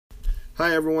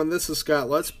Hi everyone, this is Scott.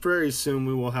 Very soon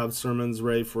we will have sermons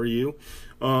ready for you.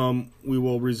 We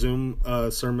will resume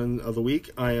Sermon of the Week.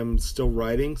 I am still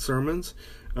writing sermons,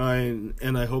 and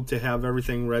I hope to have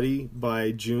everything ready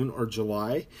by June or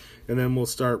July, and then we'll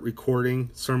start recording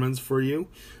sermons for you.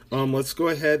 Let's go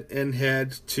ahead and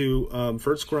head to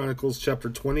 1 Chronicles chapter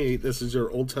 28. This is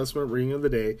your Old Testament reading of the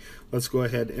day. Let's go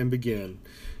ahead and begin.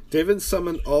 David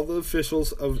summoned all the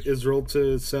officials of Israel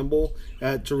to assemble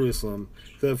at Jerusalem.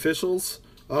 The officials,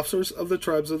 officers of the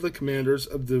tribes of the commanders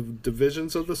of the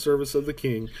divisions of the service of the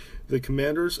king, the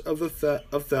commanders of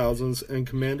thousands and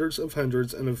commanders of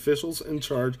hundreds, and officials in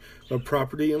charge of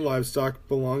property and livestock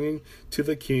belonging to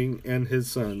the king and his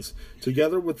sons,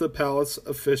 together with the palace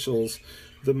officials,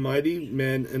 the mighty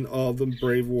men and all the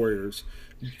brave warriors.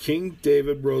 King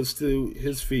David rose to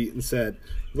his feet and said,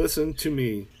 "Listen to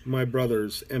me, my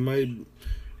brothers and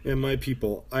my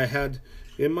people. I had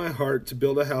in my heart to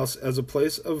build a house as a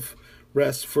place of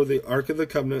rest for the ark of the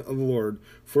covenant of the Lord,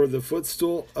 for the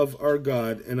footstool of our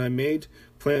God, and I made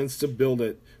plans to build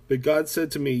it. But God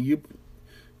said to me,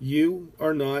 You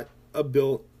are not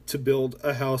to build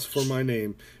a house for my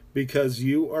name, because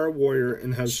you are a warrior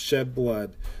and have shed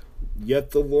blood. Yet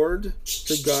the Lord,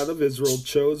 the God of Israel,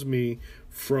 chose me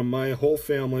from my whole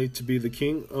family to be the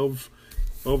king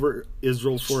over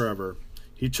Israel forever.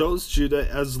 He chose Judah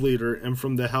as leader, and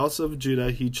from the house of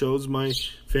Judah he chose my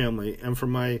family, and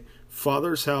from my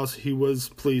father's house he was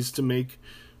pleased to make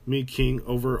me king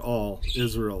over all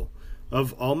Israel.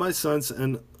 Of all my sons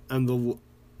and the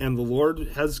Lord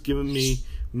has given me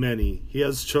many. He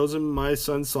has chosen my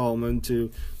son Solomon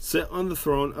to sit on the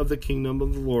throne of the kingdom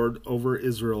of the Lord over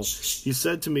Israel. He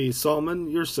said to me, Solomon,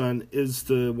 your son, is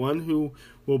the one who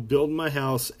will build my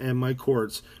house and my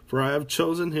courts, for I have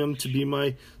chosen him to be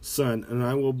my son, and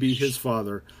I will be his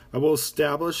father. I will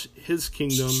establish his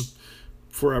kingdom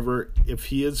forever if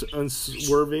he is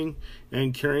unswerving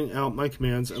and carrying out my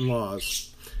commands and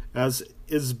laws, as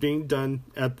is being done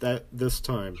at this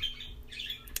time.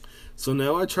 So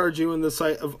now I charge you in the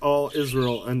sight of all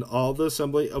Israel and all the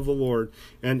assembly of the Lord,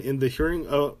 and in the hearing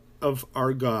of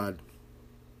our God.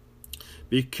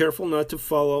 Be careful to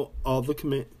follow all the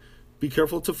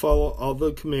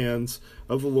commands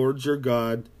of the Lord your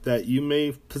God, that you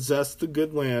may possess the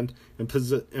good land and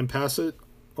pass it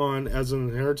on as an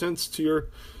inheritance to your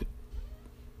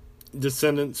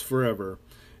descendants forever.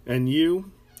 And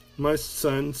you, my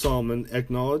son Solomon,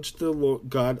 acknowledge the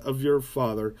God of your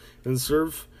father and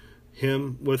serve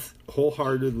him with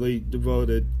wholehearted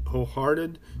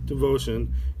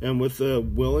devotion and with a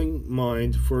willing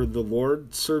mind, for the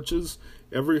Lord searches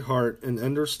every heart and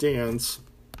understands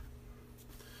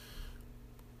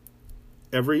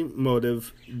every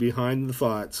motive behind the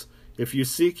thoughts. If you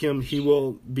seek him, he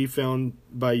will be found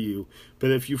by you.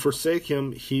 But if you forsake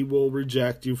him, he will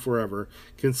reject you forever.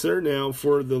 Consider now,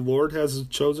 for the Lord has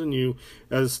chosen you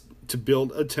as to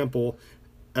build a temple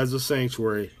as a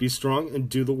sanctuary. Be strong and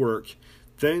do the work."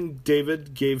 Then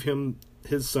David gave him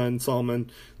his son Solomon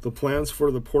the plans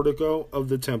for the portico of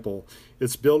the temple,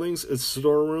 its buildings, its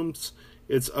storerooms,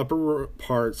 its upper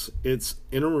parts, its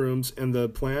inner rooms, and the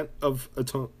place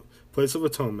of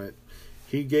atonement.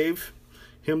 He gave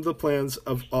him the plans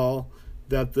of all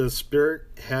that the Spirit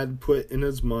had put in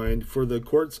his mind for the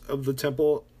courts of the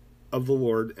temple of the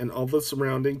Lord, and all the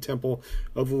surrounding temple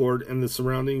of the Lord and the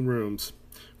surrounding rooms,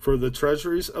 for the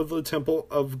treasuries of the temple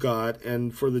of God,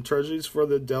 and for the treasuries for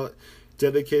the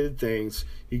dedicated things.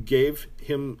 He gave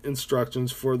him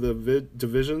instructions for the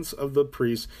divisions of the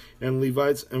priests and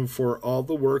Levites, and for all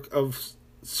the work of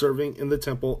serving in the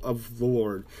temple of the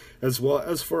Lord, as well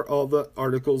as for all the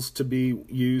articles to be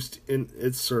used in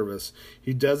its service.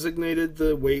 He designated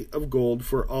the weight of gold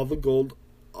for all the gold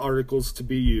articles to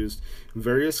be used in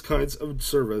various kinds of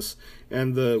service,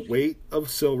 and the weight of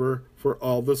silver for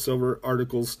all the silver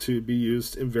articles to be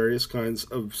used in various kinds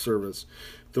of service.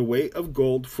 The weight of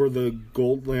gold for the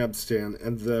gold lampstand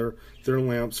and their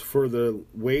lamps, for the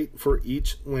weight for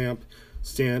each lamp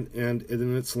stand and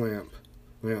in its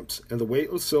lamps, and the weight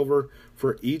of silver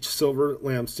for each silver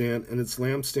lampstand and its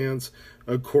lampstands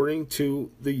according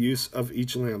to the use of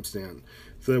each lampstand.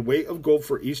 The weight of gold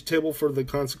for each table for the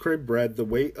consecrated bread, the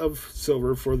weight of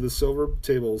silver for the silver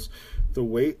tables, the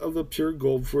weight of the pure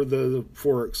gold for the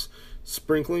forks,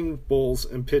 sprinkling bowls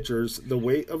and pitchers, the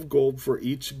weight of gold for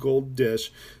each gold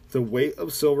dish, the weight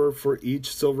of silver for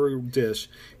each silver dish,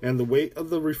 and the weight of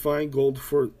the refined gold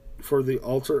for the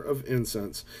altar of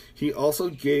incense. He also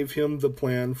gave him the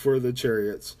plan for the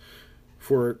chariots,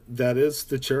 for that is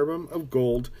the cherubim of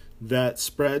gold that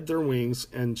spread their wings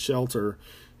and shelter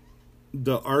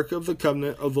the ark of the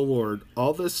covenant of the Lord.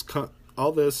 All this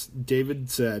David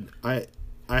said, I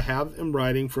I have in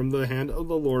writing from the hand of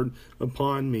the Lord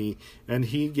upon me, and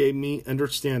he gave me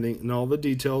understanding in all the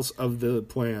details of the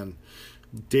plan.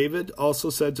 David also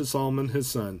said to Solomon his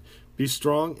son, Be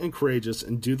strong and courageous,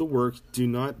 and do the work. Do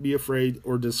not be afraid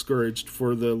or discouraged,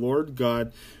 for the Lord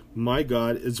God, my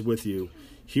God, is with you.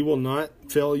 He will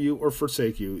not fail you or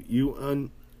forsake you.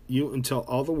 You until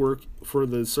all the work for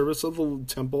the service of the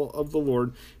temple of the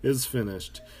Lord is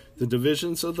finished. The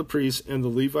divisions of the priests and the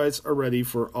Levites are ready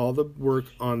for all the work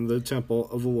on the temple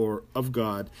of the Lord of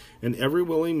God, and every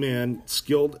willing man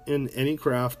skilled in any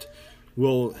craft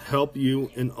will help you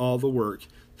in all the work.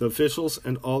 The officials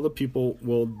and all the people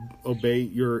will obey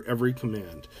your every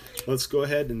command. Let's go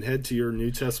ahead and head to your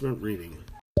New Testament reading.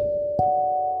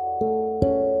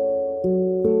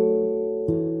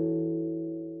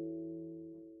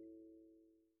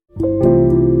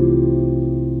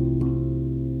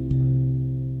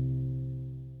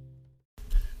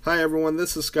 Hi everyone,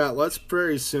 this is Scott.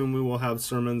 Very soon we will have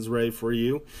sermons ready for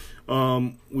you.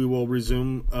 We will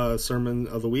resume Sermon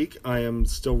of the Week. I am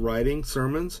still writing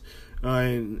sermons,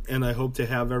 and I hope to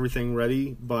have everything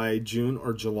ready by June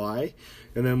or July,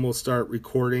 and then we'll start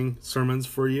recording sermons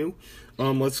for you.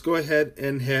 Let's go ahead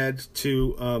and head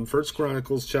to 1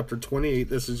 Chronicles chapter 28.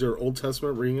 This is your Old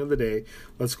Testament reading of the day.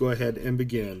 Let's go ahead and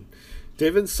begin.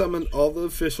 David summoned all the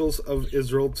officials of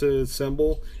Israel to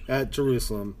assemble at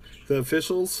Jerusalem. The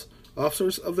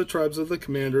officers of the tribes of the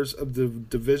commanders of the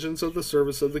divisions of the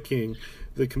service of the king,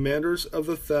 the commanders of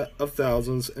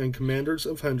thousands and commanders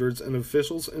of hundreds, and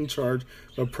officials in charge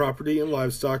of property and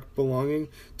livestock belonging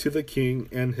to the king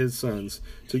and his sons,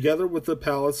 together with the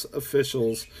palace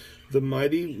officials, the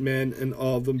mighty men, and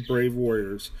all the brave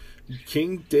warriors.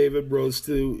 King David rose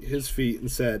to his feet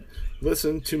and said,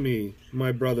 Listen to me,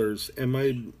 my brothers, and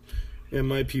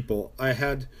my people. I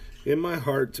had in my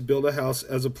heart to build a house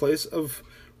as a place of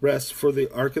rest for the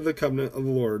ark of the covenant of the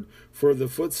Lord, for the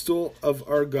footstool of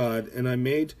our God, and I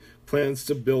made plans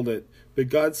to build it. But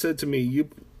God said to me,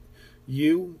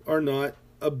 You are not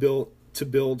to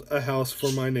build a house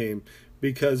for my name,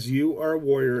 because you are a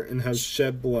warrior and have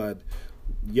shed blood.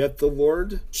 Yet the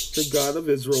Lord, the God of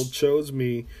Israel, chose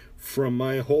me from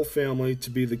my whole family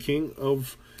to be the king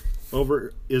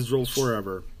over Israel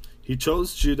forever. He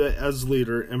chose Judah as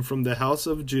leader, and from the house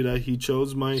of Judah he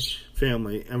chose my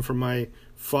family, and from my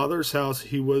father's house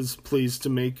he was pleased to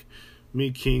make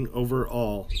me king over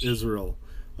all Israel.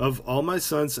 Of all my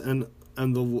sons and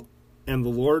the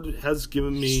Lord has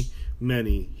given me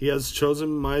many. He has chosen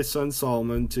my son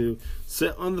Solomon to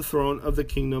sit on the throne of the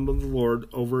kingdom of the Lord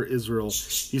over Israel.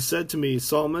 He said to me,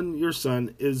 Solomon, your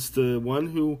son, is the one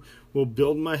who will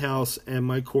build my house and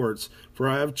my courts, for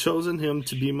I have chosen him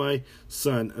to be my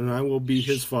son, and I will be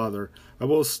his father. I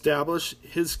will establish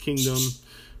his kingdom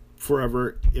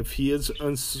forever if he is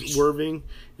unswerving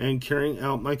and carrying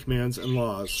out my commands and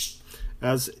laws,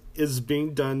 as is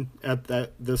being done at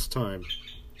this time.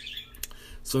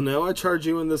 So now I charge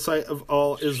you in the sight of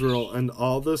all Israel and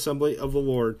all the assembly of the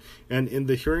Lord, and in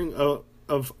the hearing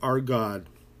of our God.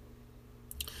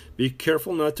 Be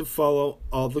careful to follow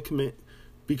all the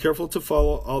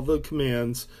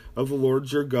commands of the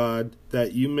Lord your God,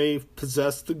 that you may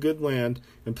possess the good land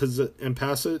and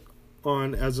pass it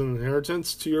on as an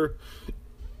inheritance to your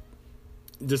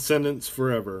descendants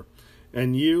forever.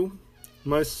 And you,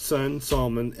 my son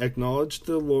Solomon, acknowledge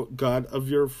the Lord God of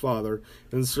your father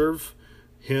and serve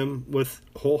him with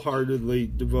wholehearted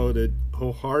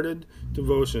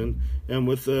devotion and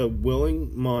with a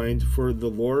willing mind, for the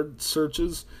Lord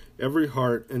searches every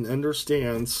heart and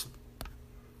understands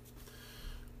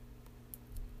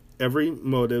every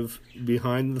motive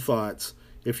behind the thoughts.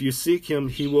 If you seek him,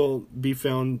 he will be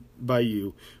found by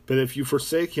you. But if you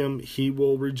forsake him, he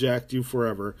will reject you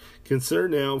forever. Consider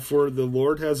now, for the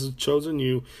Lord has chosen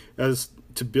you as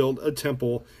to build a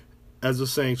temple as a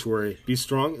sanctuary. Be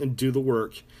strong and do the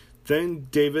work. Then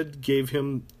David gave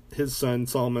him his son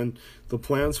Solomon the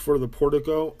plans for the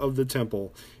portico of the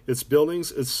temple, its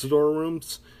buildings, its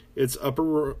storerooms, its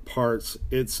upper parts,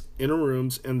 its inner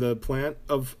rooms, and the place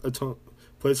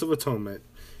of atonement.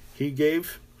 He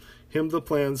gave him the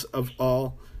plans of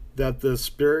all that the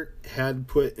Spirit had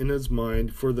put in his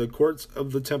mind for the courts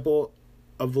of the temple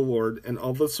of the Lord, and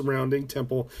all the surrounding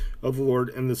temple of the Lord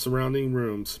and the surrounding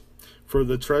rooms, for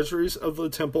the treasuries of the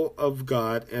temple of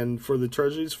God, and for the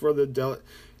treasuries for the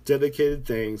dedicated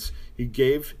things. He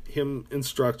gave him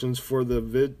instructions for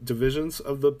the divisions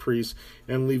of the priests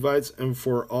and Levites, and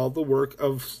for all the work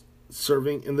of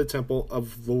serving in the temple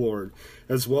of the Lord,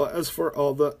 as well as for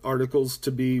all the articles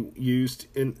to be used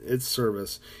in its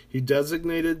service. He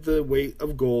designated the weight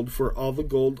of gold for all the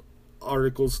gold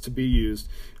articles to be used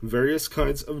in various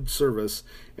kinds of service,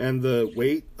 and the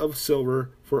weight of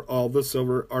silver for all the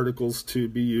silver articles to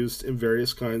be used in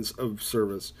various kinds of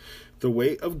service. The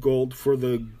weight of gold for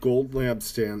the gold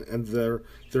lampstand, and their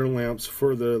lamps,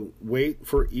 for the weight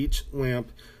for each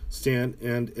lamp stand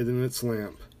and in its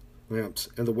lamps,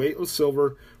 and the weight of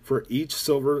silver for each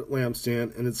silver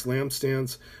lampstand and its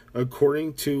lampstands,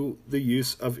 according to the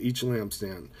use of each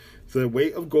lampstand. The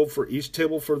weight of gold for each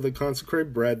table for the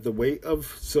consecrated bread, the weight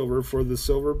of silver for the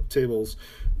silver tables,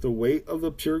 the weight of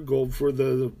the pure gold for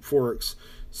the forks,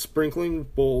 sprinkling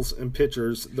bowls and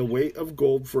pitchers, the weight of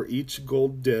gold for each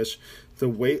gold dish, the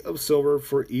weight of silver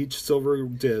for each silver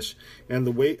dish, and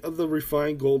the weight of the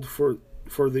refined gold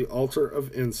for the altar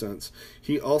of incense.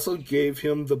 He also gave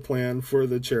him the plan for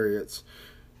the chariots,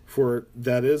 for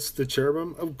that is the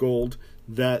cherubim of gold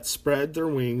that spread their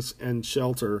wings and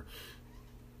shelter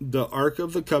the ark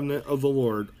of the covenant of the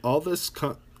Lord. All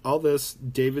this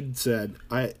David said,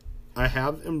 I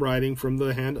have in writing from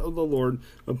the hand of the Lord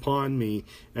upon me,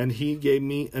 and he gave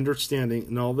me understanding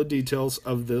in all the details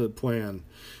of the plan.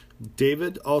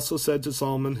 David also said to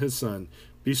Solomon his son,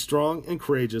 Be strong and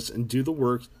courageous, and do the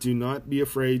work. Do not be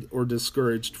afraid or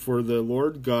discouraged, for the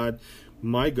Lord God,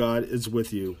 my God, is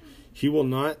with you. He will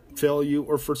not fail you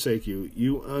or forsake you.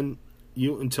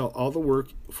 You until all the work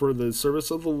for the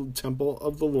service of the temple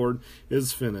of the Lord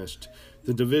is finished.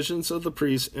 The divisions of the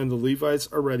priests and the Levites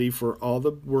are ready for all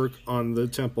the work on the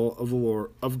temple of the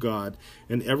Lord of God,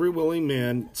 and every willing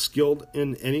man skilled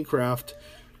in any craft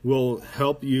will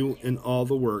help you in all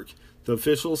the work. The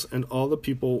officials and all the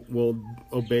people will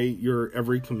obey your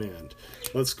every command.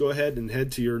 Let's go ahead and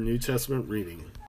head to your New Testament reading.